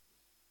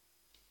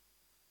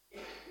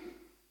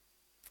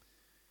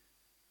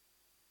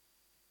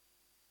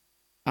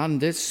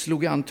Anders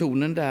slog an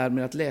tonen där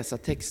med att läsa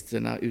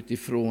texterna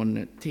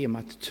utifrån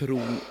temat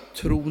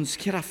trons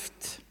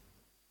kraft.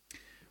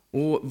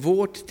 Och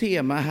vårt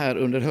tema här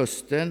under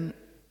hösten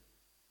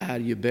är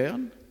ju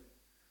bön.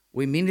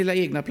 Och i min lilla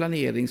egna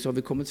planering så har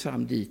vi kommit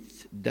fram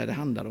dit där det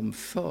handlar om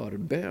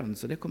förbön,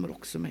 så det kommer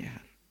också med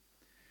här.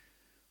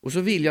 Och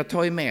så vill jag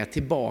ta er med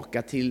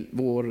tillbaka till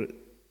vår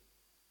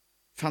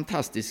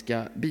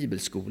fantastiska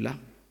bibelskola.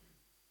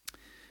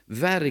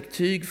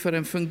 Verktyg för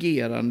en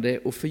fungerande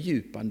och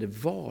fördjupande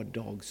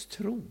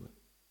vardagstro.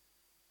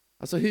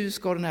 Alltså hur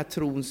ska den här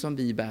tron som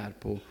vi bär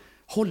på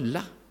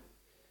hålla?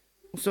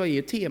 Och så är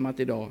ju temat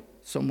idag,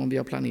 som om vi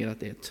har planerat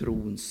det,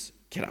 trons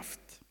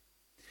kraft.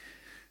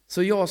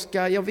 Så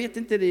jag vet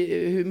inte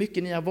hur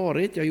mycket ni har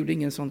varit, jag gjorde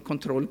ingen sån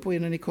kontroll på er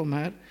när ni kom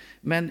här.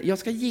 Men jag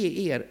ska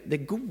ge er det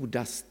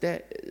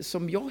godaste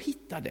som jag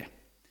hittade.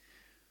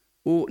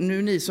 Och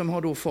nu ni som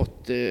har då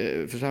fått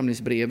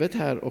församlingsbrevet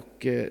här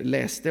och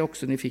läst det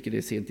också, ni fick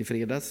det sent i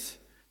fredags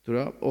tror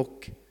jag.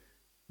 Och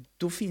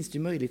då finns det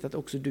ju möjlighet att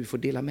också du får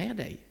dela med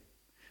dig.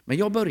 Men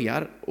jag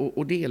börjar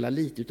och dela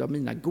lite av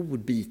mina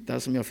godbitar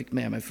som jag fick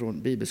med mig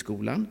från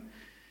bibelskolan.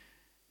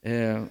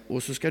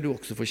 Och så ska du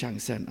också få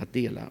chansen att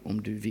dela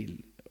om du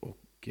vill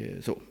och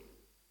så.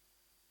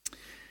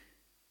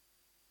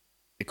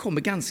 Det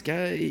kommer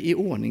ganska i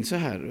ordning så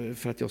här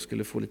för att jag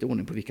skulle få lite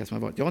ordning på vilka som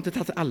har varit. Jag har inte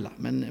tagit alla,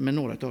 men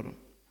några av dem.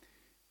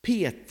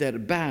 Peter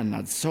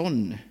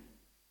Bernhardsson.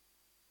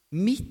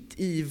 Mitt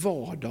i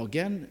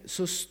vardagen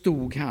så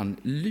stod han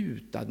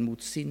lutad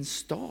mot sin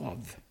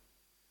stav.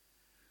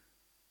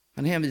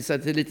 Han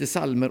hänvisade till lite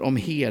salmer om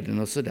herden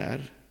och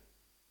sådär.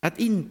 Att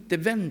inte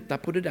vänta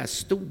på det där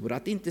stora,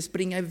 att inte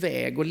springa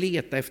iväg och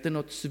leta efter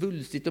något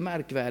svulstigt och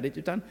märkvärdigt,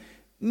 utan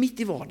mitt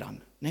i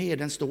vardagen, när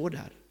herden står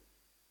där,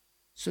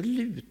 så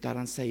lutar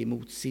han sig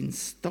mot sin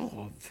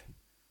stav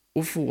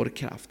och får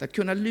kraft att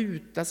kunna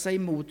luta sig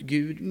mot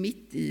Gud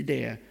mitt i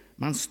det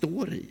man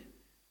står i,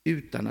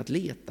 utan att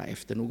leta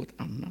efter något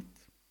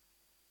annat.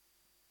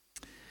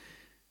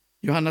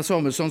 Johanna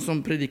Samuelsson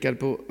som predikade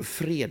på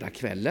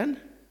fredagskvällen,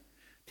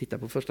 titta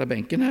på första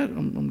bänken här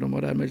om de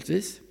var där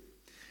möjligtvis.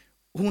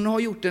 Hon har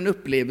gjort en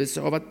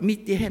upplevelse av att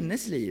mitt i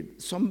hennes liv,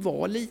 som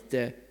var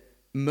lite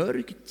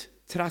mörkt,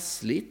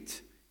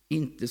 trassligt,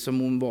 inte som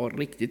hon var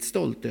riktigt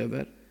stolt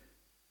över,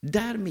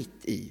 där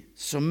mitt i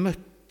så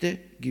mötte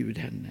Gud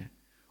henne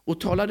och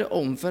talade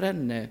om för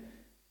henne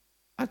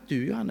att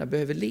du, Johanna,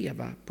 behöver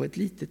leva på ett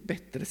litet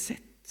bättre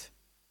sätt.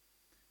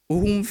 Och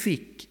hon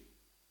fick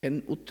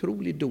en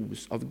otrolig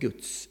dos av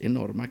Guds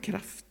enorma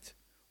kraft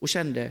och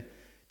kände,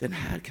 den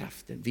här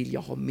kraften vill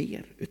jag ha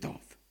mer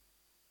utav.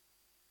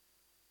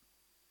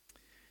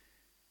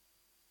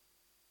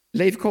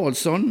 Leif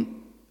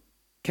Karlsson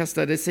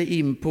kastade sig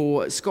in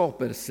på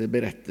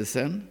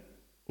skapelseberättelsen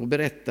och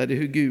berättade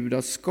hur Gud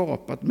har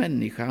skapat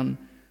människan,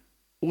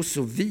 och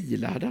så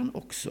vilade han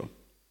också.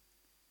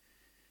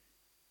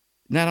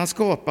 När han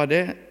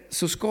skapade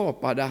så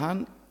skapade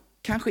han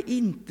kanske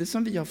inte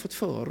som vi har fått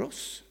för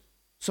oss,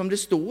 som det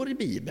står i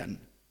Bibeln,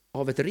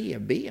 av ett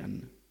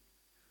revben.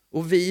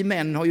 Och vi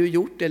män har ju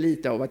gjort det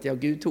lite av att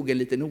Gud tog en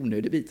liten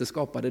onödig bit och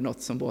skapade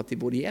något som var till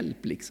vår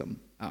hjälp. Liksom.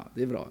 Ja,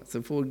 det är bra.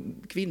 Så får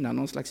kvinnan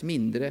någon slags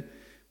mindre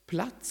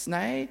plats.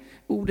 Nej,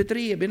 ordet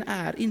revben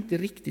är inte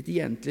riktigt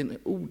egentligen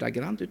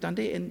ordagrant, utan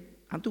det är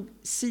han tog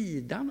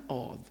sidan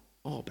av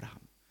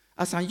Abraham.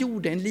 Alltså han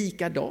gjorde en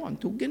likadan,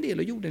 tog en del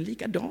och gjorde en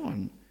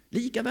likadan.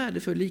 Lika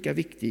värdefull, lika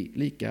viktig,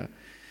 lika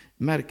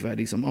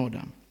märkvärdig som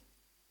Adam.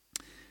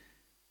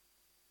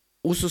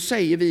 Och så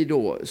säger vi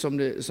då,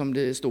 som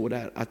det står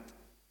där, att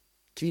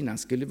kvinnan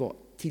skulle vara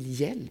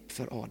till hjälp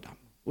för Adam.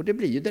 Och det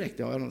blir ju direkt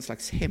någon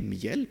slags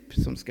hemhjälp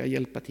som ska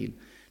hjälpa till.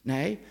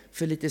 Nej,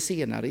 för lite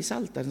senare i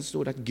Psaltaren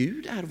står det att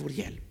Gud är vår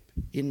hjälp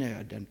i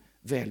nöden,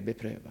 väl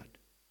beprövad.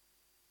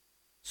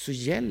 Så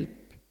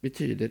hjälp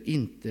betyder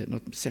inte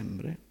något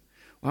sämre.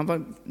 Och han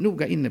var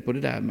noga inne på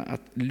det där med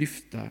att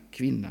lyfta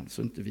kvinnan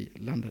så inte vi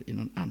landar i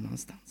någon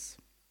annanstans.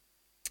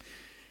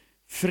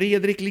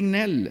 Fredrik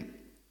Lignell.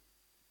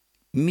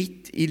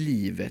 Mitt i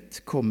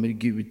livet kommer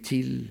Gud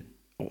till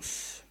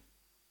oss.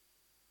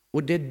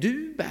 Och det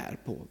du bär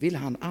på vill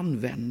han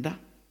använda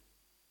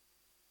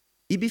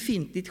i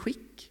befintligt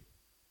skick.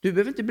 Du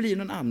behöver inte bli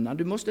någon annan.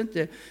 Du måste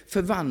inte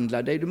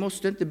förvandla dig. Du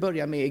måste inte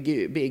börja med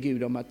be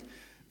Gud om att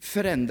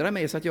förändra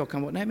mig så att jag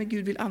kan vara. Nej, men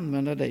Gud vill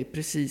använda dig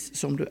precis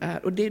som du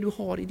är. Och det du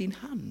har i din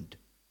hand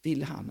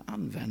vill han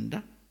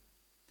använda.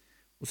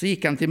 Och så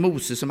gick han till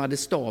Moses som hade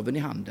staven i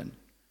handen.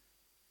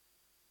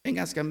 En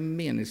ganska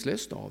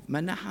meningslös stav.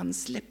 Men när han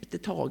släppte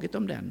taget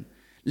om den,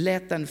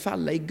 lät den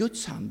falla i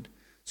Guds hand,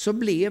 så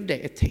blev det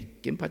ett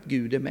tecken på att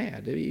Gud är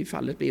med. I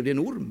fallet blev det en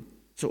orm.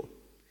 Så.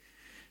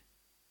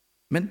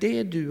 Men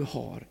det du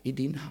har i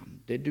din hand,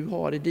 det du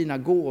har i dina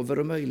gåvor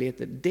och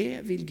möjligheter, det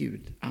vill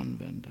Gud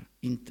använda,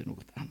 inte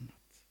något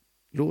annat.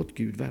 Låt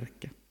Gud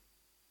verka.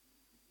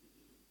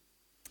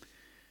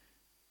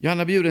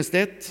 Johanna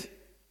Bjurenstedt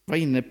var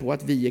inne på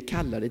att vi är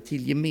kallade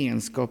till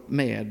gemenskap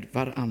med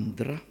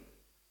varandra.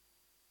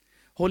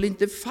 Håll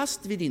inte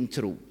fast vid din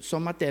tro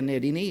som att den är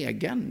din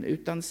egen,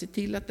 utan se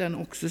till att den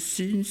också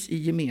syns i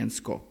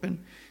gemenskapen.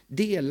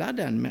 Dela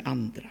den med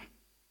andra.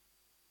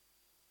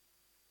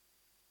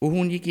 Och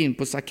hon gick in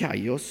på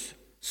Sackaios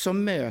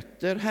som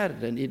möter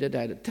Herren i det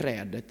där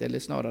trädet, eller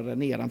snarare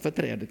nedanför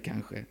trädet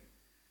kanske.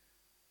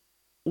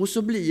 Och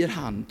så blir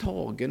han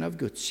tagen av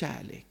Guds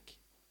kärlek.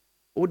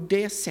 Och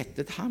det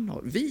sättet han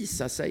har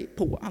visar sig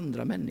på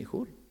andra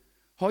människor.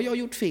 Har jag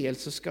gjort fel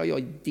så ska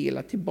jag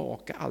dela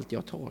tillbaka allt jag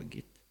har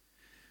tagit.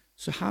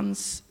 Så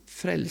hans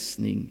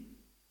frälsning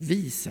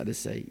visade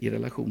sig i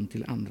relation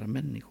till andra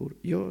människor.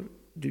 Gör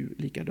du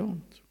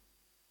likadant?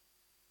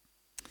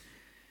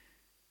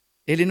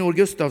 Elinor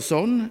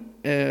Gustafsson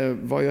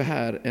var ju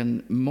här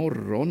en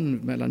morgon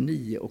mellan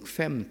 9 och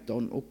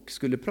 15 och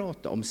skulle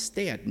prata om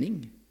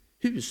städning.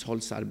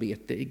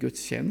 Hushållsarbete i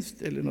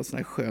gudstjänst eller något sånt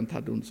här skönt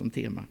hade hon som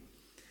tema.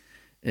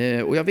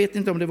 Och jag vet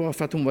inte om det var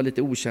för att hon var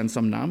lite okänd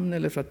som namn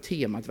eller för att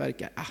temat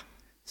verkar,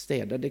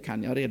 städa det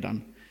kan jag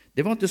redan.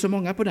 Det var inte så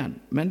många på den,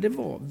 men det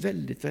var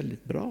väldigt,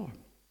 väldigt bra.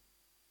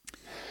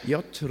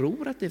 Jag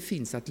tror att det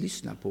finns att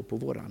lyssna på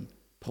våran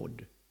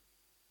podd.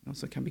 Någon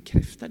som kan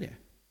bekräfta det.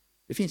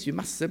 Det finns ju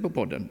massor på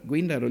podden. Gå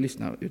in där och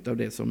lyssna utav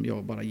det som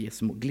jag bara ger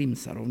små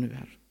glimsar av nu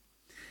här.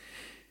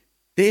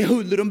 Det är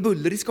huller om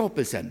buller i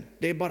skapelsen.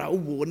 Det är bara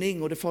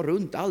oordning och det far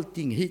runt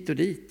allting hit och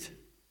dit.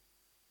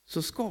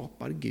 Så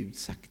skapar Gud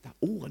sakta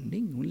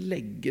ordning. Hon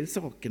lägger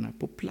sakerna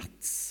på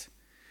plats.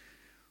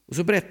 Och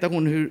så berättar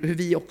hon hur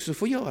vi också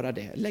får göra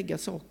det. Lägga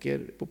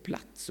saker på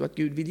plats. Och att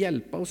Gud vill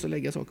hjälpa oss att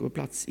lägga saker på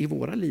plats i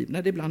våra liv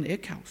när det ibland är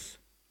kaos.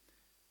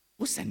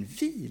 Och sen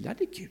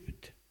vilade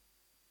Gud.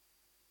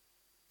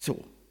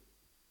 Så.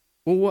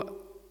 Och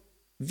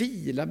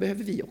vila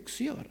behöver vi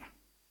också göra.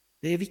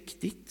 Det är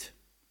viktigt.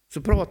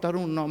 Så pratar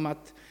hon om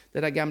att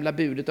det där gamla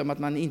budet om att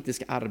man inte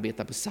ska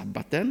arbeta på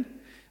sabbaten.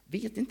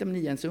 Vet inte om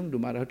ni ens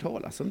ungdomar har hört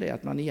talas om det,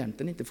 att man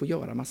egentligen inte får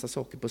göra massa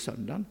saker på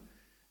söndagen.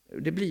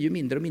 Det blir ju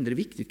mindre och mindre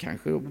viktigt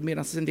kanske,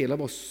 medan en del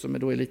av oss som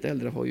då är lite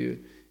äldre har ju,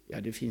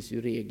 det finns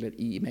ju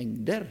regler i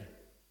mängder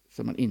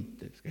som man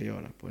inte ska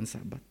göra på en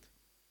sabbat.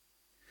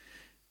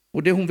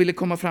 Och det hon ville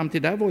komma fram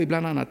till där var ju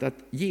bland annat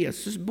att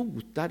Jesus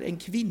botade en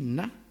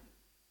kvinna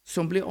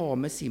som blev av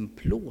med sin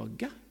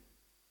plåga.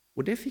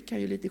 Och det fick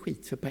han ju lite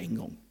skit för på en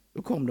gång.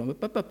 Då kom de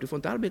upp, du får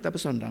inte arbeta på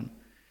söndagen.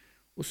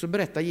 Och så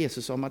berättar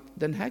Jesus om att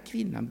den här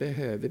kvinnan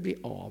behöver bli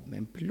av med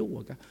en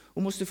plåga.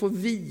 Och måste få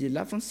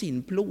vila från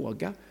sin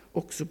plåga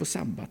också på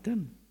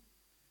sabbaten.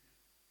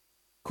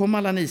 Kom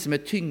alla ni som är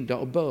tyngda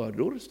och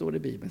bördor, står det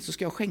i Bibeln, så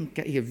ska jag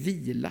skänka er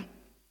vila.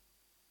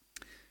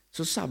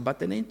 Så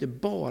sabbaten är inte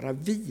bara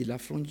vila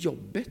från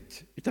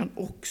jobbet, utan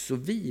också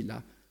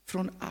vila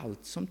från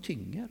allt som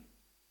tynger.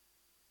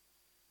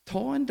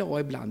 Ta en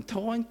dag ibland,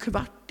 ta en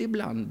kvart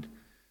ibland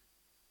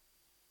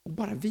och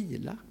bara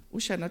vila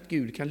och känna att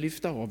Gud kan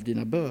lyfta av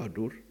dina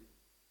bördor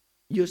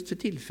just för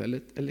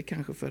tillfället eller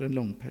kanske för en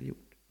lång period.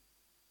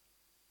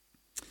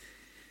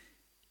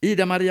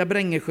 Ida-Maria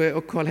Brängesjö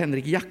och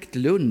Karl-Henrik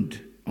Jaktlund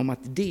om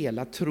att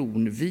dela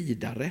tron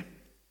vidare.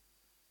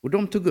 Och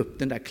de tog upp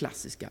den där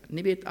klassiska.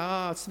 Ni vet,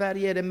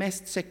 Sverige är det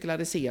mest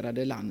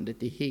sekulariserade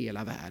landet i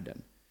hela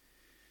världen.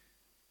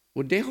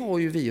 Och det har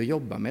ju vi att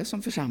jobba med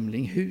som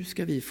församling. Hur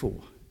ska vi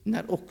få,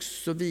 när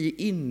också vi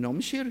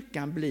inom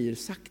kyrkan blir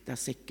sakta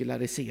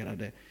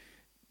sekulariserade?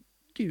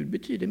 Gud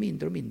betyder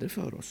mindre och mindre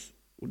för oss.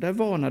 Och där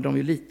varnade de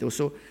ju lite, och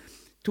så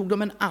tog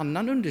de en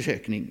annan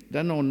undersökning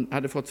där någon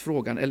hade fått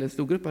frågan, eller en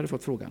stor grupp hade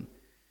fått frågan: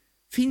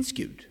 finns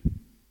Gud?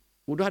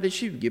 Och då hade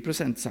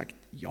 20% sagt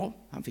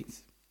ja, han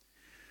finns.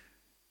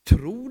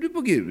 Tror du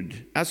på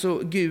Gud? Alltså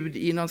Gud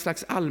i någon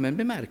slags allmän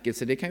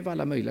bemärkelse, det kan ju vara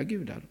alla möjliga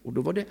gudar. Och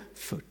då var det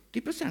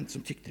 40%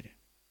 som tyckte det.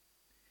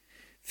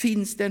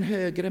 Finns det en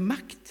högre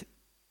makt?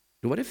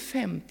 Då var det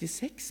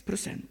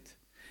 56%.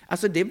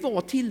 Alltså det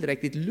var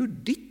tillräckligt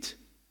luddigt.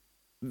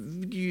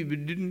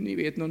 Gud, ni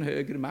vet, någon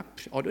högre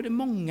makt. Ja, då är det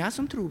många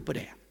som tror på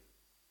det.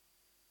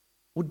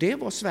 Och det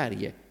var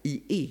Sverige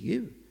i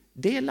EU.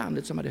 Det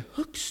landet som hade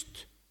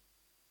högst.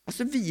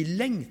 Alltså vi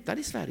längtar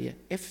i Sverige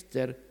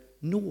efter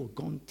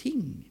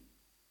någonting.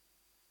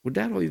 Och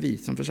där har ju vi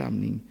som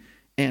församling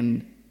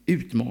en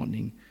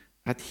utmaning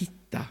att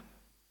hitta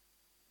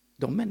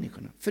de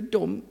människorna. För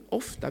de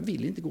ofta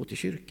vill inte gå till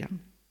kyrkan.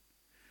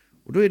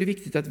 Och då är det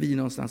viktigt att vi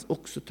någonstans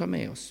också tar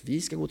med oss.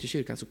 Vi ska gå till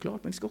kyrkan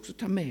såklart, men vi ska också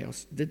ta med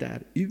oss det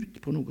där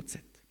ut på något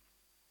sätt.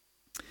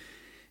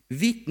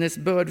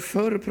 Vittnesbörd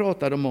förr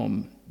pratade de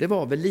om. Det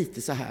var väl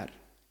lite så här: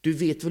 du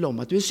vet väl om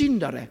att du är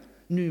syndare.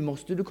 Nu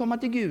måste du komma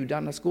till Gud,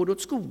 annars går det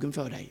åt skogen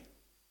för dig.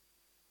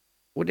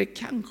 Och det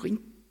kanske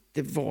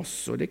inte var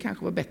så. Det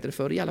kanske var bättre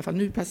förr. I alla fall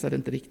nu passar det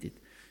inte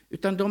riktigt.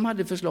 Utan de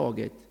hade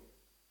förslaget: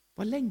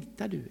 vad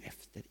längtar du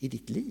efter i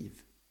ditt liv?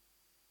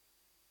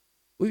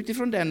 Och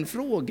utifrån den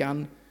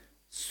frågan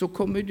så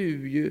kommer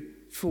du ju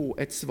få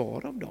ett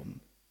svar av dem.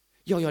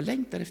 Ja, jag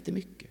längtar efter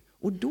mycket.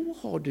 Och då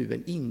har du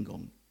en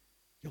ingång.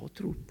 Jag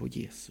tror på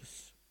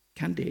Jesus.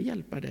 Kan det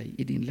hjälpa dig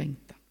i din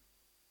längtan?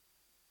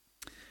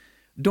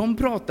 De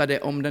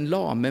pratade om den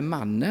lame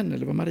mannen,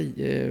 eller var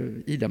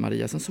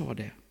Ida-Maria som sa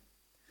det.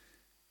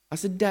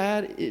 Alltså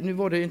nu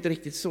var det inte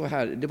riktigt så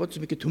här, det var inte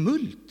så mycket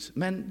tumult,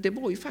 men det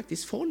var ju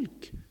faktiskt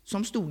folk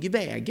som stod i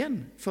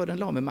vägen för den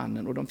lame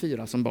mannen och de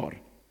 4 som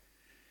bar.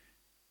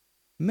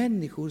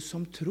 Människor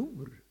som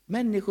tror,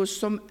 människor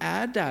som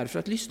är där för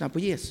att lyssna på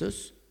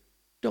Jesus,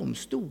 de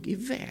stod i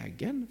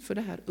vägen för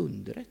det här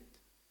undret.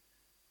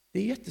 Det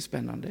är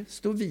jättespännande.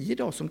 Står vi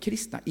idag som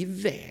kristna i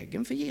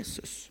vägen för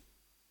Jesus?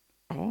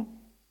 Ja.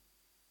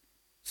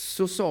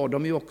 Så sa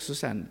de ju också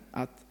sen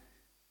att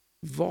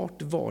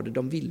vart var det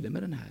de ville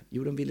med den här?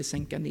 Jo, de ville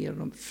sänka ner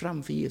dem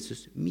framför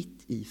Jesus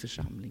mitt i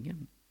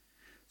församlingen.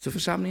 Så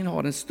församlingen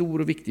har en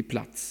stor och viktig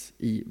plats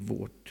i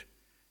vårt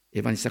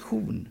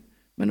evangelisation,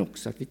 men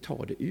också att vi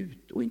tar det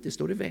ut och inte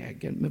står i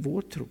vägen med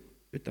vår tro,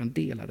 utan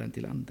delar den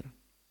till andra.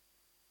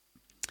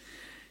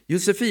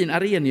 Josefin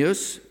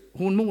Arrhenius,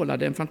 hon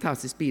målade en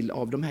fantastisk bild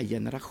av de här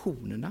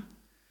generationerna.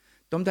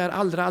 De där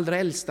allra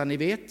äldsta ni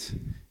vet,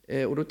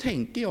 och då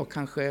tänker jag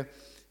kanske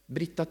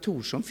Britta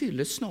Thorsson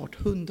fyller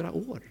snart 100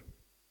 år.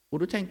 Och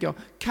då tänker jag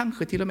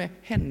kanske till och med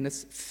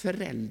hennes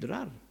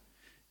föräldrar.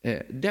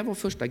 Det var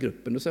första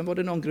gruppen och sen var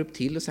det någon grupp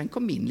till och sen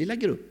kom min lilla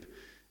grupp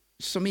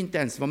som inte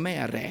ens var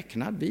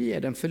medräknad. Vi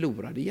är den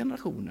förlorade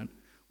generationen.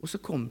 Och så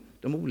kom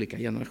de olika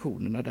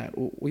generationerna där.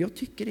 Och jag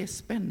tycker det är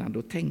spännande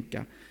att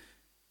tänka.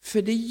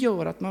 För det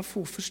gör att man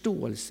får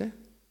förståelse.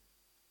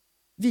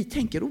 Vi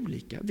tänker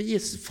olika. Vi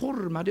är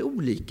formade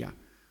olika.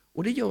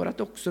 Och det gör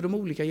att också de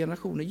olika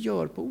generationerna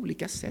gör på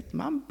olika sätt.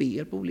 Man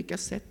ber på olika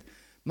sätt.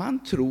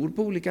 Man tror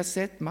på olika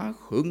sätt. Man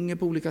sjunger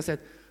på olika sätt.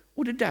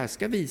 Och det där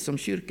ska vi som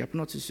kyrka på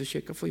något sätt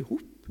försöka få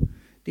ihop.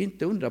 Det är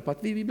inte undra på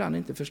att vi ibland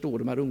inte förstår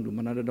de här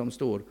ungdomarna när de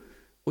står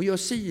och gör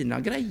sina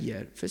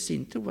grejer för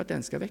sin tro att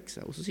den ska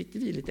växa. Och så sitter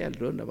vi lite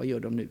äldre och undrar, vad gör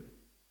de nu?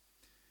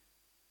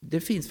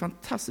 Det finns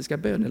fantastiska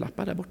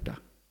bönelappar där borta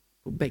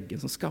på bäggen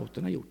som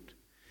scouterna har gjort.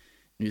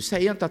 Nu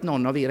säger jag inte att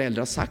någon av er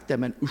äldre har sagt det,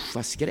 men usch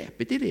vad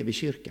skräpigt är det vid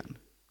kyrkan.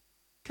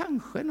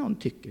 Kanske någon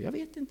tycker, jag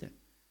vet inte.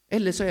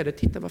 Eller så är det,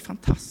 titta vad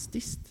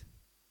fantastiskt.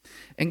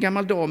 En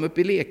gammal dam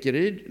uppe i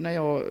Lekeryd, när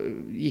jag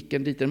gick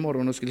dit en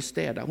morgon och skulle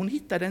städa, hon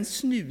hittade en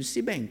snus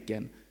i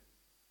bänken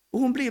och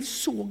hon blev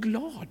så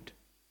glad.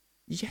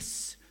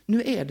 Yes,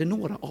 nu är det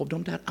några av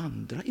de där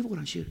andra i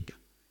våran kyrka.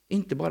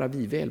 Inte bara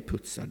vi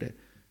välputsade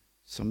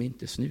som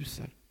inte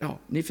snusar. Ja,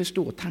 ni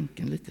förstår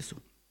tanken lite så.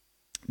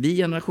 Vi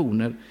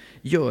generationer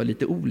gör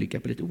lite olika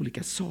på lite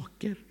olika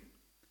saker.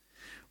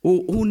 Och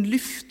hon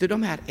lyfte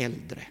de här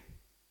äldre.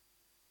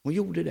 Hon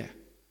gjorde det.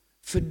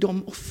 För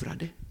de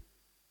offrade.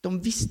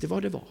 De visste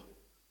vad det var.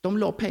 De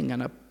la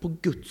pengarna på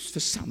Guds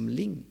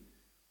församling.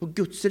 På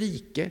Guds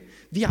rike.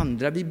 Vi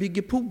andra, vi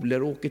bygger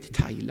pooler och åker till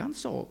Thailand,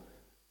 sa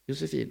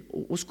Josefin.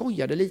 Och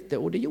skojade lite.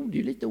 Och det gjorde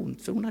ju lite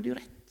ont, för hon hade ju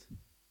rätt.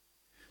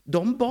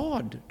 De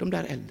bad, de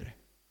där äldre.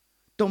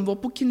 De var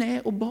på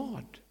knä och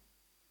bad.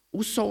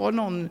 Och sa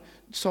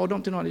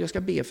de till någon, jag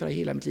ska be för dig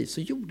hela mitt liv,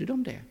 så gjorde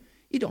de det.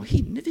 Idag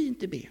hinner vi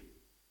inte be.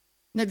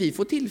 När vi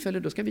får tillfälle,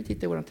 då ska vi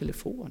titta i vår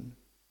telefon.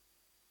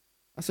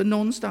 Alltså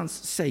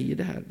någonstans säger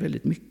det här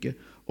väldigt mycket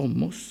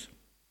om oss.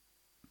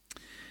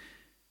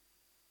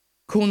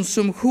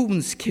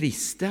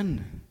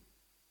 Konsumtionskristen.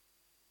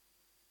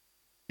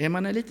 Är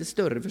man en lite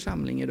större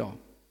församling idag,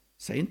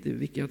 säg inte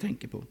vilken jag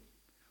tänker på,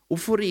 och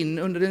får in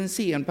under en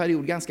sen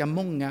period ganska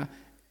många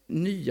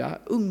nya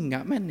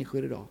unga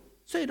människor idag,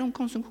 så är de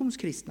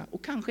konsumtionskristna.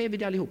 Och kanske är vi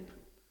det allihop.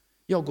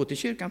 Jag går till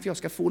kyrkan för jag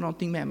ska få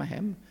någonting med mig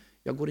hem.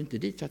 Jag går inte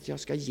dit för att jag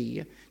ska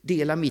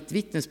dela mitt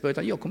vittnesbörd,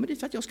 utan jag kommer dit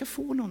för att jag ska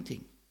få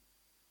någonting.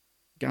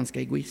 Ganska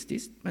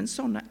egoistiskt, men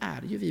sådana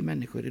är ju vi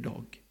människor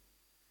idag.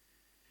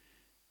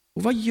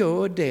 Och vad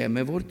gör det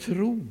med vår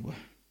tro?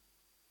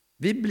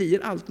 Vi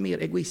blir allt mer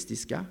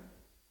egoistiska.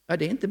 Ja,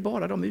 det är inte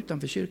bara de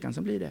utanför kyrkan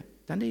som blir det,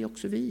 utan det är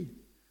också vi.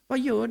 Vad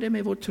gör det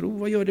med vår tro?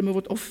 Vad gör det med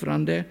vårt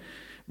offrande?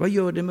 Vad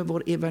gör det med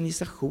vår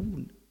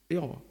evangelisation?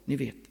 Ja, ni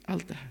vet,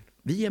 allt det här.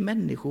 Vi är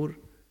människor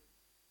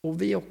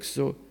och vi är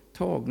också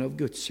tagna av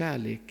Guds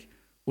kärlek.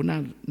 Och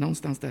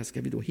någonstans där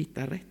ska vi då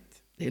hitta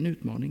rätt. Det är en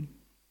utmaning.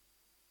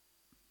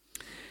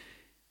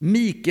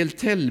 Mikael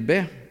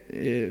Telbe,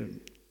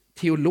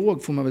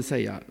 teolog får man väl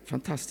säga.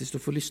 Fantastiskt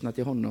att få lyssna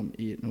till honom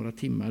i några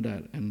timmar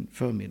där en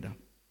förmiddag.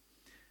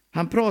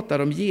 Han pratar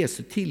om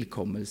Jesu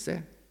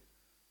tillkommelse.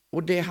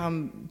 Och det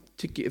han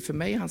tycker, för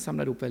mig han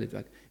samlar ihop väldigt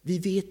väl. Vi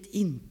vet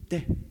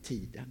inte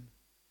tiden.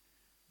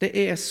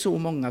 Det är så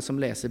många som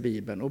läser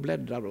Bibeln och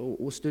bläddrar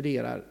och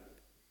studerar.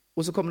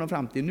 Och så kommer de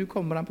fram till, nu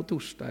kommer han på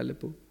torsdag eller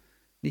på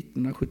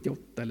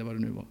 1978 eller vad det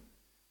nu var.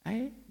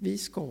 Nej, vi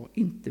ska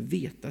inte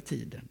veta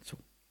tiden så.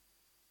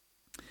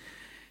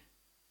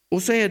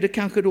 Och så är det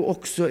kanske då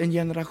också en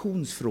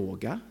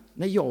generationsfråga.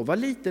 När jag var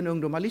liten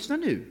ungdom, lyssna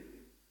nu.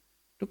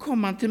 Då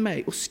kom han till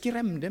mig och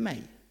skrämde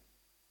mig.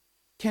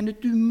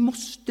 Kenneth, du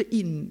måste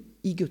in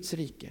i Guds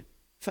rike,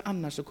 för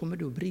annars så kommer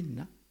du att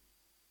brinna.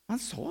 Han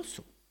sa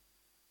så.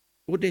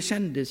 Och det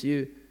kändes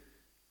ju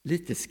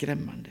lite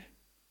skrämmande.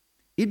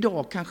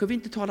 Idag kanske vi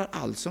inte talar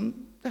alls om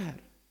det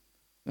här.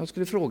 Jag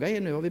skulle fråga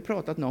er nu, har vi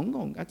pratat någon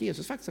gång att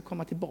Jesus faktiskt ska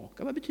komma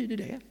tillbaka? Vad betyder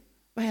det?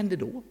 Vad händer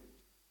då?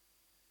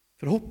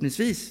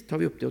 Förhoppningsvis tar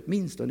vi upp det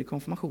åtminstone i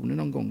konfirmationen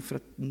någon gång för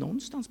att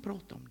någonstans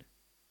prata om det.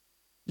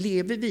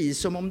 Lever vi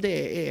som om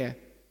det är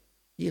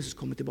Jesus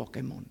kommer tillbaka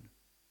imorgon?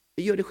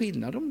 Gör det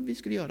skillnad om vi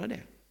skulle göra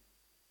det?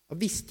 Ja,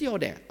 visste jag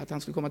det, att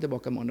han skulle komma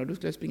tillbaka imorgon, då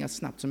skulle jag springa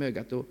snabbt som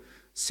ögat och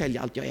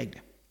sälja allt jag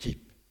ägde,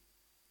 typ.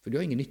 För du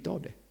har ingen nytta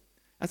av det.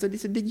 Alltså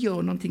det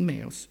gör någonting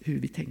med oss, hur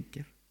vi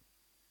tänker.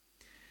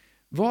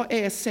 Vad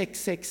är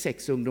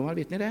 666 ungdomar,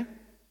 vet ni det?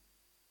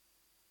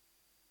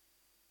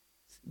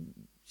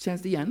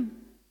 Känns det igen?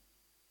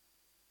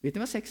 Vet ni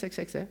vad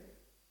 666 är?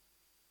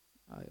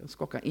 Ja, jag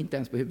skakar inte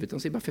ens på huvudet, de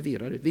ser bara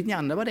förvirrade ut. Vet ni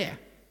andra vad det är?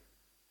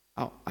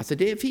 Ja, alltså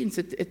det finns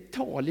ett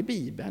tal i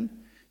Bibeln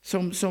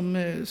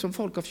som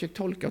folk har försökt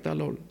tolka åt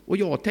alla håll. Och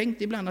jag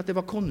tänkte ibland att det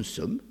var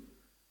Konsum.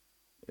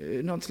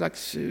 Någon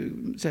slags,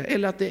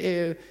 eller att det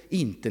är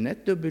internet,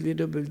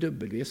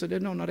 www. Så det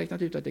någon har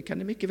räknat ut att det kan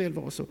det mycket väl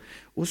vara så.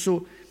 Och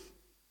så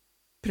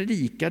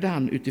predikade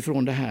han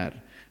utifrån det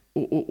här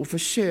och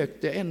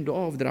försökte ändå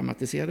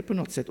avdramatisera det på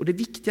något sätt. Och det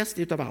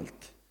viktigaste utav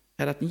allt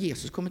är att när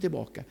Jesus kommer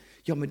tillbaka,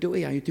 ja men då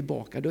är han ju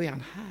tillbaka, då är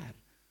han här.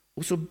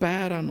 Och så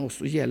bär han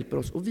oss och hjälper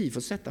oss och vi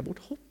får sätta vårt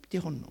hopp till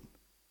honom.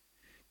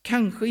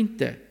 Kanske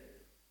inte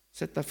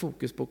sätta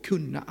fokus på att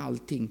kunna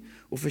allting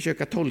och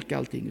försöka tolka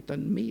allting,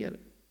 utan mer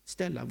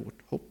ställa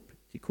vårt hopp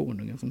till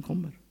konungen som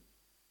kommer.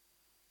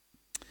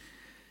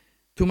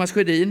 Thomas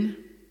Sjödin.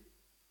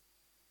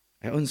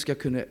 Jag önskar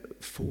jag kunde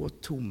få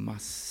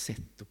Thomas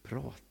sätt att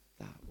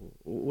prata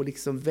och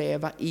liksom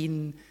väva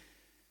in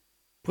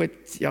på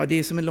ett, ja det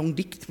är som en lång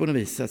dikt på något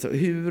vis, alltså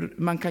hur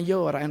man kan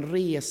göra en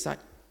resa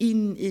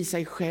in i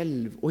sig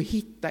själv och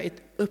hitta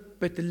ett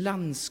öppet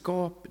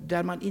landskap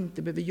där man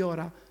inte behöver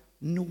göra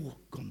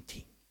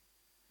någonting.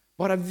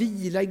 Bara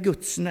vila i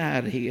Guds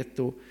närhet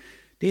och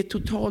det är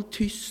totalt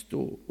tyst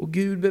och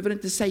Gud behöver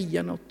inte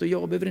säga något och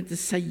jag behöver inte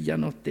säga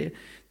något.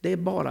 Det är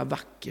bara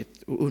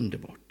vackert och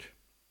underbart.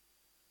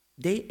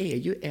 Det är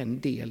ju en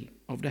del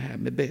av det här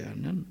med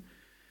bönen.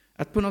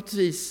 Att på något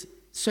vis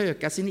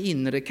söka sin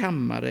inre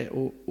kammare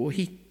och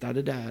hitta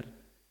det där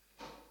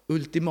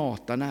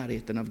ultimata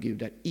närheten av Gud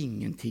där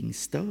ingenting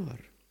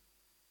stör.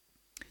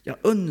 Jag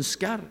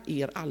önskar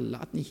er alla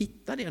att ni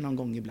hittar det någon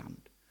gång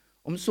ibland.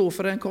 Om så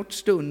för en kort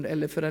stund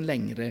eller för en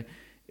längre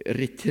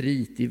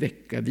retreat i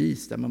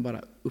veckavis där man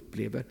bara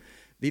upplever.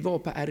 Vi var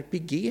på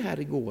RPG här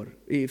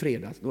i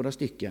fredags, några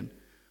stycken.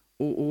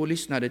 Och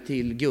lyssnade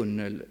till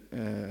Gunnel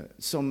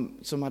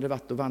som hade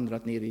varit och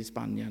vandrat ner i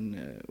Spanien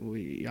och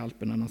i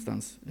Alperna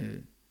någonstans.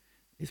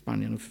 I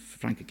Spanien och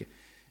Frankrike.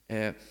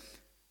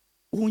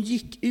 Och hon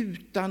gick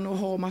utan att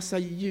ha massa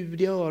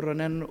ljud i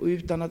öronen och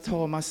utan att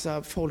ha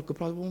massa folk att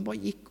prata med. Hon bara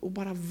gick och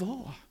bara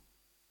var.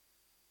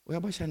 Och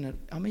jag bara känner,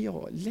 ja men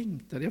jag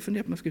längtade. Jag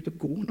funderade på om jag skulle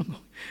ut och gå någon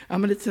gång. Ja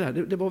men lite sådär,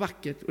 det var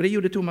vackert. Och det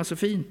gjorde Thomas så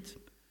fint.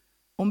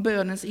 Om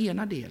bönens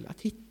ena del,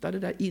 att hitta det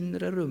där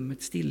inre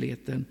rummet,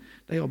 stillheten,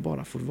 där jag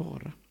bara får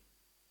vara.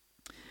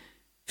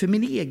 För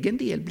min egen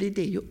del blir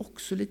det ju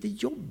också lite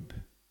jobb.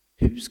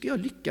 Hur ska jag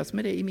lyckas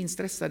med det i min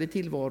stressade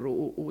tillvaro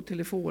och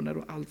telefoner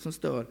och allt som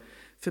stör?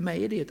 För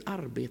mig är det ett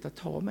arbete att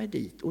ta mig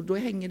dit. Och då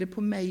hänger det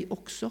på mig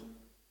också.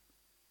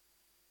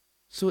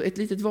 Så ett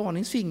litet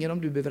varningsfinger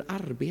om du behöver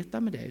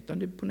arbeta med det.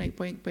 Utan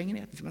poängen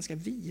är att man ska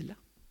vila.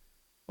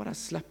 Bara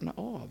slappna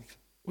av.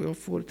 Och jag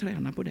får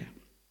träna på det.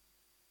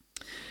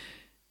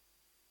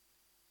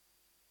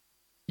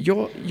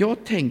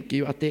 Jag tänker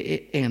ju att det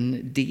är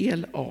en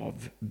del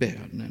av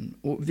bönen.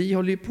 Och vi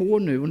håller ju på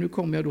nu, och nu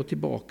kommer jag då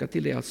tillbaka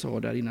till det jag sa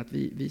där innan, att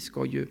vi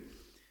ska ju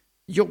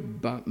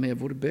jobba med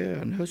vår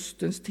bön.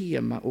 Höstens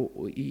tema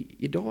och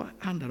idag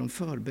handlar det om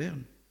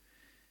förbön.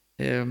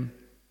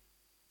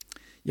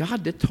 Jag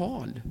hade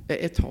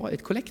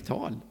ett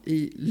kollekttal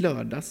i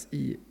lördags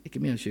i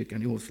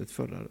Ekumeniakyrkan i Åslet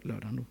förra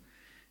lördagen. Då.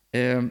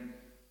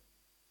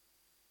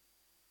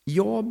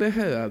 Jag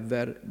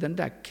behöver den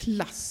där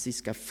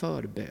klassiska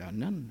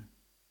förbönen.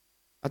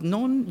 Att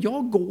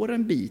jag går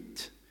en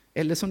bit,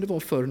 eller som det var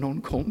förr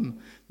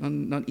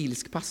någon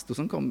ilsk pastor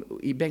som kom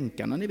i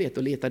bänkarna ni vet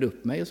och letade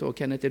upp mig och sa,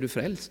 Kenneth, är du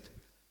frälst?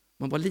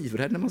 Man var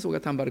livrädd när man såg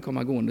att han började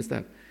komma gåendes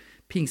där.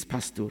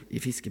 Pingstpastor i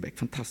Fiskebäck,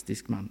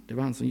 fantastisk man. Det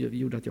var han som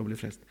gjorde att jag blev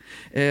frälst.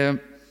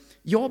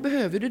 Jag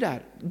behöver det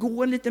där,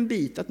 gå en liten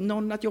bit,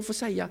 att jag får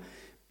säga,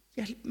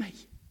 hjälp mig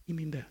i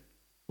min bön.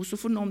 Och så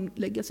får någon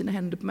lägga sina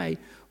händer på mig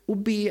och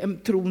be en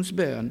trons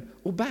bön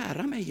och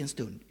bära mig en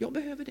stund. Jag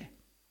behöver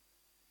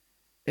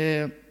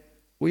det.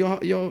 Och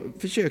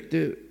jag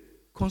försökte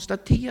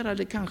konstatera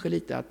det kanske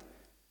lite att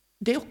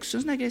det är också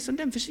en sån här grej som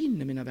den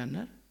försvinner, mina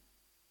vänner.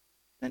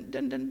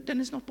 Den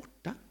är snart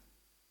borta.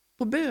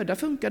 På Böda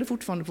funkar det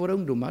fortfarande för våra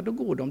ungdomar. Då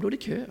går de, då är det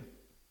kö.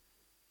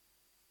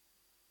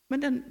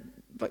 Men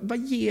vad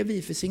ger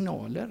vi för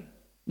signaler?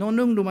 Någon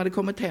ungdom hade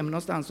kommit hem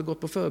någonstans och gått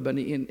på förbön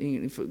i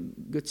en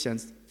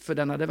gudstjänst för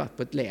den hade varit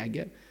på ett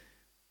läger.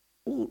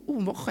 Och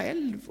hon var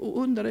själv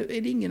och undrade,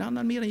 är det ingen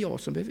annan mer än jag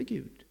som behöver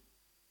Gud?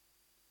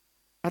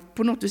 Att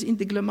på något vis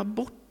inte glömma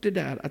bort det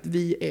där att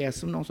vi är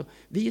som någon som,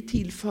 vi är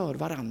till för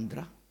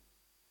varandra.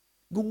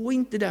 Gå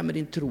inte där med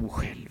din tro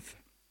själv.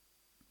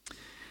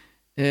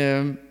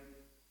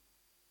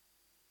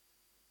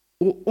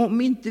 Och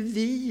om inte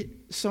vi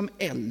som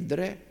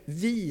äldre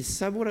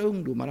visar våra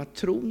ungdomar att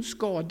tron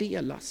ska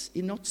delas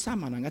i något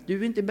sammanhang, att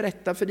du inte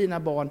berättar för dina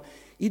barn,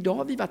 idag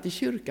har vi varit i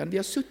kyrkan, vi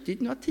har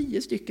suttit, några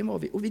 10 stycken var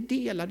vi, och vi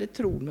delade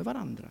tron med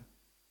varandra.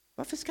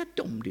 Varför ska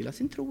de dela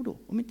sin tro då,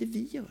 om inte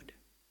vi gör det?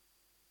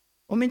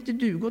 Om inte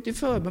du går till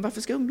förbön,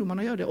 varför ska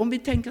ungdomarna göra det? Om vi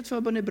tänker att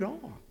förbön är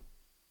bra.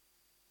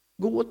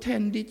 Gå och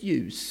tänd ditt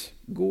ljus,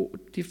 gå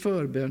till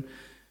förbön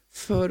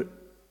för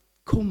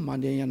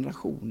kommande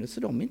generationer så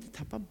de inte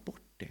tappar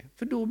bort det.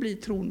 För då blir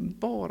tron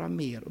bara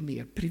mer och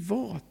mer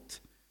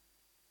privat.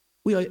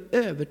 Och jag är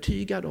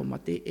övertygad om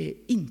att det är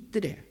inte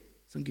det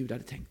som Gud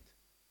hade tänkt.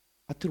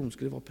 Att tron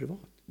skulle vara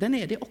privat. Den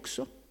är det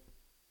också.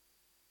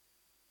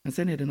 Men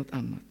sen är det något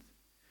annat.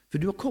 För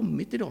du har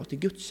kommit idag till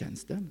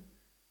gudstjänsten.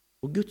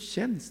 Och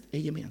gudstjänst är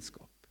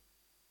gemenskap.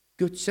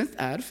 Gudstjänst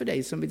är för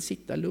dig som vill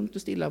sitta lugnt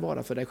och stilla och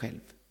vara för dig själv.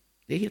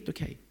 Det är helt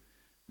okej.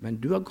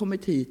 Men du har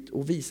kommit hit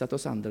och visat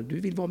oss andra. Du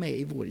vill vara med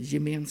i vår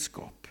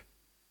gemenskap.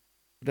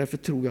 Och därför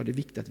tror jag det är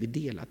viktigt att vi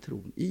delar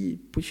tron.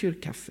 På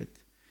kyrkkaffet,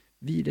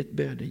 vid ett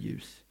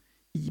böneljus,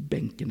 i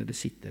bänken där du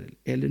sitter.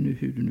 Eller nu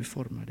hur du nu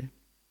formar det.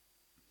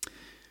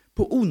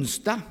 På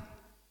onsdag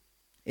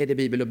är det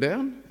bibel och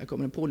bön. Jag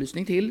kommer en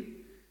pålysning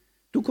till.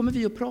 Då kommer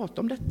vi att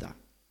prata om detta.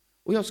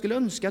 Och jag skulle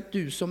önska att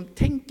du som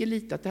tänker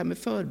lite att det här med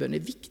förbön är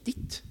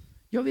viktigt.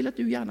 Jag vill att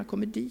du gärna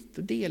kommer dit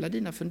och delar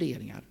dina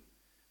funderingar.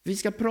 Vi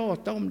ska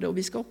prata om det och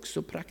vi ska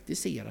också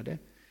praktisera det.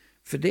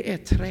 För det är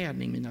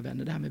träning, mina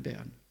vänner, det här med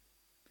bön.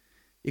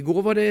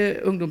 Igår var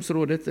det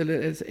ungdomsrådet,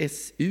 eller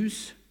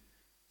SUs,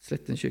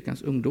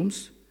 Slättenkyrkans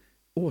ungdoms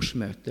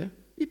årsmöte.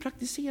 Vi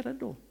praktiserade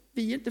då.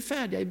 Vi är inte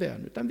färdiga i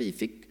bön, utan vi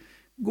fick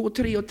gå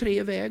 3 och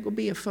 3 väg och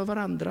be för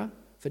varandra.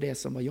 För det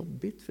som var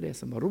jobbigt, för det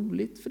som var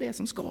roligt, för det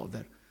som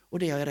skaver. Och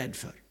det jag är rädd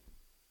för.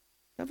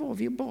 Där var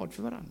vi och bad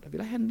för varandra. Vi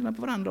la händerna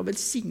på varandra och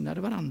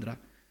välsignade varandra.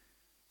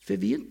 För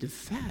vi är inte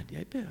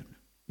färdiga i bön.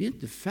 Vi är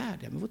inte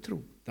färdiga med vår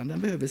tro. Utan den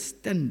behöver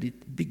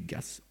ständigt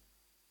byggas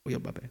och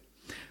jobba med.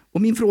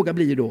 Och min fråga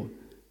blir då.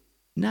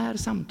 När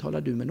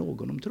samtalar du med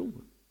någon om tro?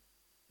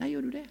 När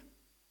gör du det?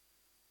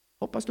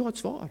 Hoppas du har ett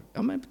svar.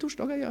 Ja, men på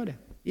torsdagar gör jag det.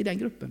 I den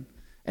gruppen.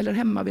 Eller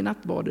hemma vid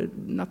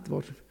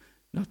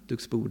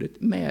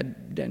nattduksbordet med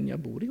den jag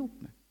bor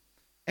ihop med.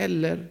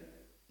 Eller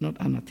något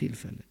annat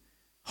tillfälle.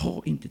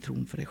 Ha inte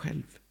tron för dig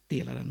själv.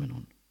 Dela den med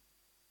någon.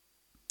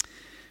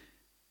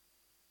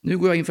 Nu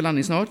går jag in för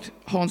landning snart.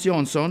 Hans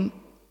Jansson,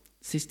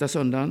 sista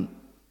söndagen.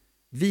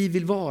 Vi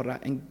vill vara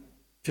en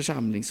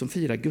församling som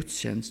firar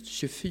gudstjänst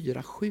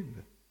 24/7.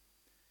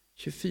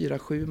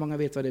 24/7, många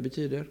vet vad det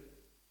betyder.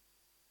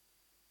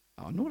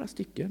 Ja, några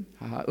stycken.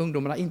 Haha,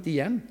 ungdomarna inte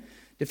igen.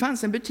 Det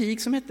fanns en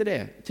butik som hette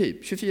det,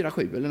 typ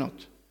 24/7 eller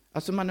något.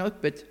 Alltså man är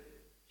öppet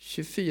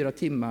 24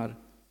 timmar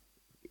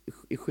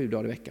i 7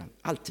 dagar i veckan.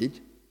 Alltid.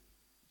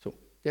 Så.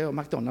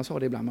 McDonalds har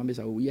det ibland. Man blir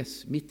så oh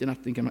yes, mitt i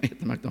natten kan man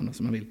äta McDonalds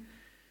som man vill.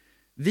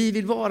 Vi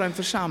vill vara en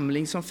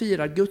församling som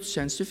firar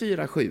gudstjänst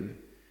 24/7.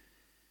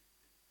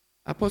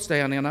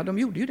 Apostlagärningarna, de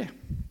gjorde ju det.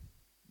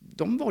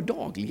 De var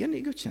dagligen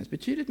i gudstjänst,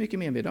 betydligt mycket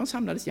mer med. De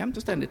samlades jämt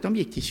och ständigt. De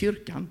gick till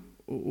kyrkan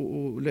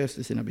och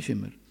löste sina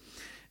bekymmer.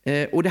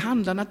 Och det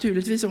handlar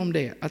naturligtvis om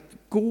det, att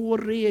gå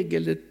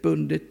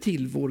regelbundet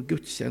till vår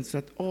gudstjänst för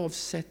att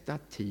avsätta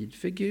tid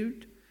för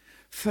Gud,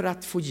 för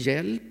att få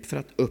hjälp, för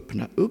att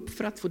öppna upp,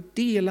 för att få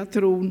dela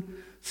tron,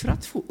 för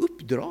att få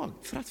uppdrag,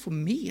 för att få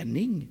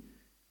mening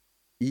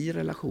i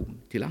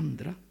relation till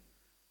andra.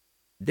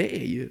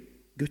 Det är ju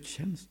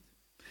gudstjänst.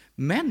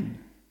 Men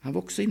han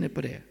var också inne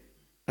på det,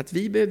 att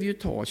vi behöver ju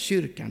ta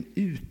kyrkan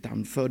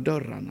utanför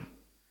dörrarna.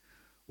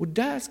 Och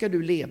där ska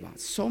du leva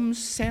som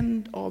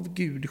sänd av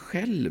Gud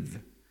själv.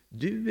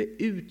 Du är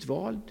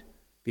utvald.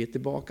 Vi är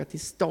tillbaka till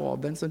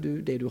staven som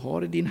det du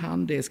har i din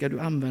hand, det ska du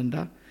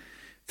använda.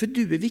 För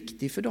du är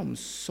viktig för dem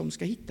som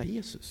ska hitta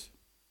Jesus.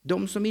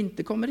 De som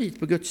inte kommer hit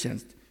på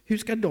gudstjänst, hur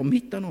ska de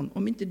hitta någon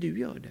om inte du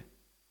gör det?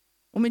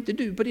 Om inte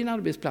du på din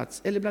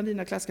arbetsplats eller bland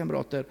dina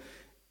klasskamrater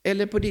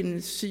eller på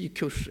din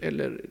sykurs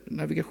eller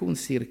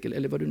navigationscirkel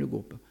eller vad du nu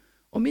går på.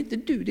 Om inte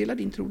du delar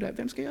din tro där,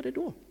 vem ska göra det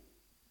då?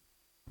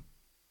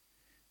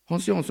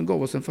 Hans Jansson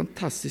gav oss en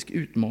fantastisk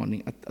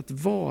utmaning att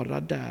vara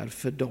där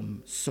för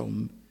dem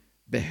som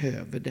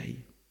behöver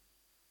dig.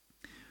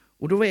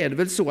 Och då är det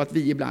väl så att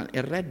vi ibland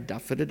är rädda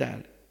för det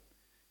där.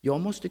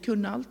 Jag måste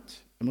kunna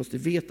allt. Jag måste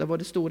veta vad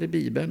det står i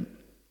Bibeln.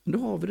 Men då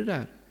har vi det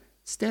där.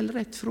 Ställ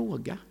rätt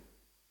fråga.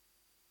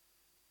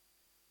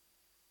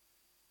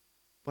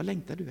 Vad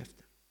längtar du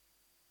efter?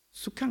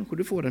 Så kanske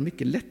du får en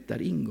mycket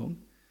lättare ingång.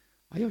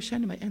 Ja, jag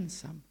känner mig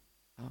ensam.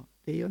 Ja,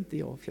 det gör inte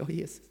jag, för jag har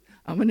Jesus.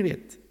 Ja, men ni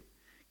vet.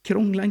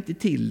 Krångla inte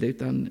till det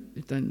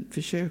utan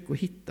försök att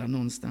hitta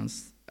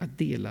någonstans att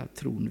dela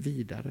tron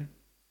vidare.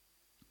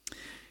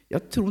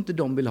 Jag tror inte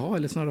de vill ha,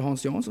 eller snarare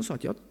Hans Jansson sa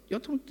att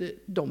jag tror inte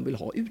de vill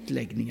ha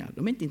utläggningar.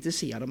 De är inte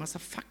intresserade av massa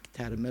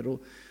facktermer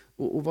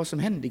och vad som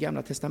hände i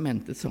Gamla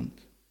testamentet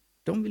sånt.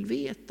 De vill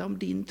veta om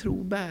din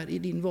tro bär i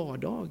din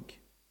vardag.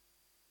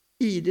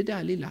 I det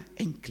där lilla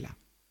enkla,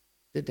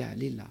 det där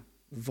lilla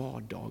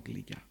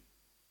vardagliga,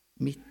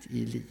 mitt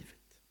i livet.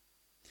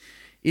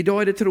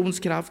 Idag är det trons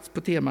kraft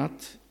på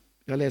temat.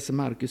 Jag läser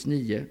Markus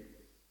 9.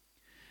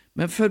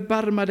 Men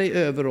förbarma dig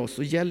över oss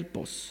och hjälp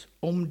oss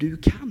om du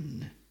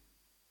kan,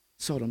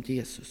 sa de till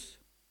Jesus.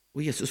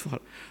 Och Jesus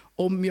svarade,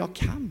 om jag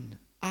kan,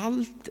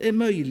 allt är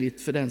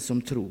möjligt för den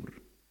som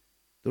tror.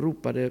 Då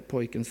ropade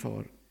pojkens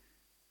far,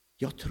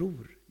 jag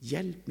tror,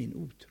 hjälp min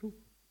otro.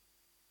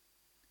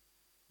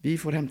 Vi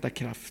får hämta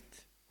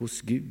kraft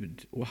hos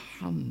Gud och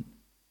han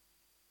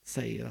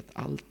säger att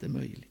allt är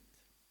möjligt.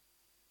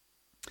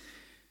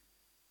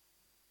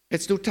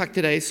 Ett stort tack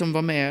till dig som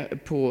var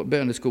med på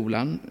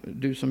böneskolan,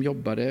 du som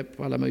jobbade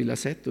på alla möjliga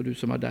sätt och du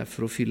som var där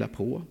för att fylla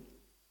på.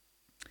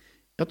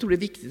 Jag tror det är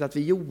viktigt att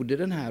vi gjorde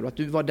den här och att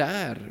du var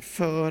där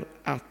för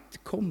att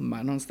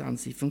komma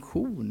någonstans i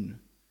funktion.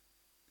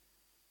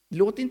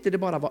 Låt inte det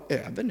bara vara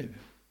över nu.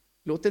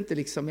 Låt inte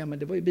liksom, ja men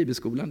det var ju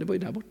bibelskolan, det var ju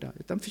där borta.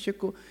 Utan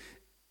försök att,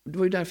 det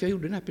var ju därför jag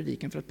gjorde den här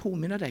predikan, för att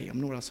påminna dig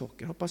om några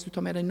saker. Hoppas du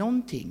tar med dig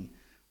någonting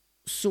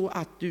så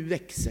att du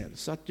växer,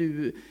 så att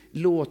du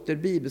låter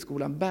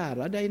bibelskolan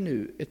bära dig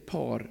nu ett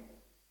par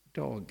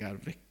dagar,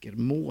 veckor,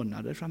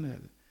 månader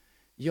framöver.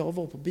 Jag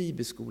var på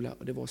bibelskola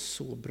och det var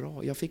så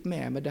bra. Jag fick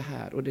med mig det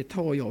här och det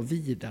tar jag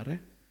vidare.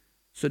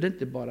 Så det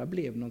inte bara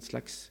blev någon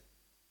slags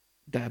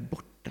där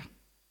borta.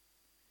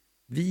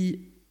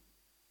 Vi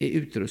är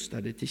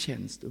utrustade till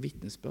tjänst och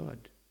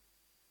vittnesbörd.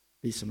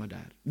 Vi som är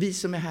där. Vi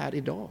som är här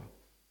idag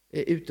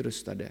är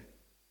utrustade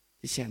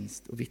till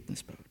tjänst och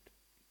vittnesbörd.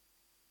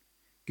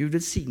 Gud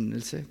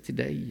välsignelse till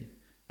dig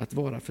att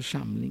vara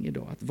församling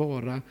idag. Att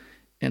vara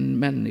en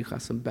människa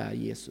som bär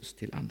Jesus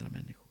till andra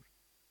människor.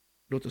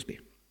 Låt oss be.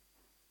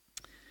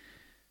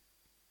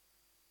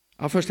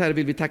 Ja, först här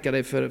vill vi tacka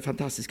dig för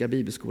fantastiska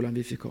bibelskolan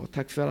vi fick ha.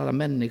 Tack för alla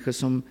människor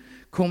som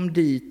kom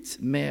dit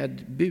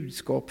med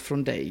budskap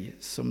från dig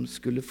som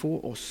skulle få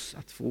oss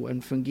att få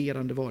en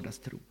fungerande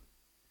vardagstro.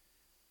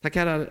 Tack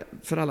Herre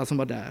för alla som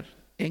var där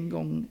en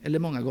gång eller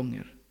många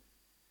gånger.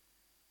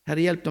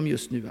 Herre, hjälp dem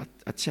just nu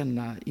att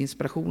känna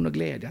inspiration och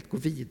glädje att gå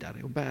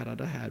vidare och bära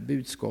det här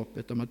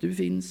budskapet om att du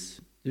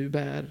finns, du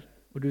bär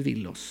och du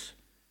vill oss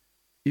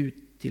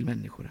ut till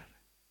människor. Herre.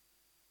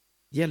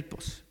 Hjälp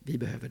oss, vi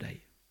behöver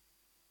dig.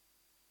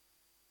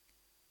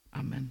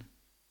 Amen.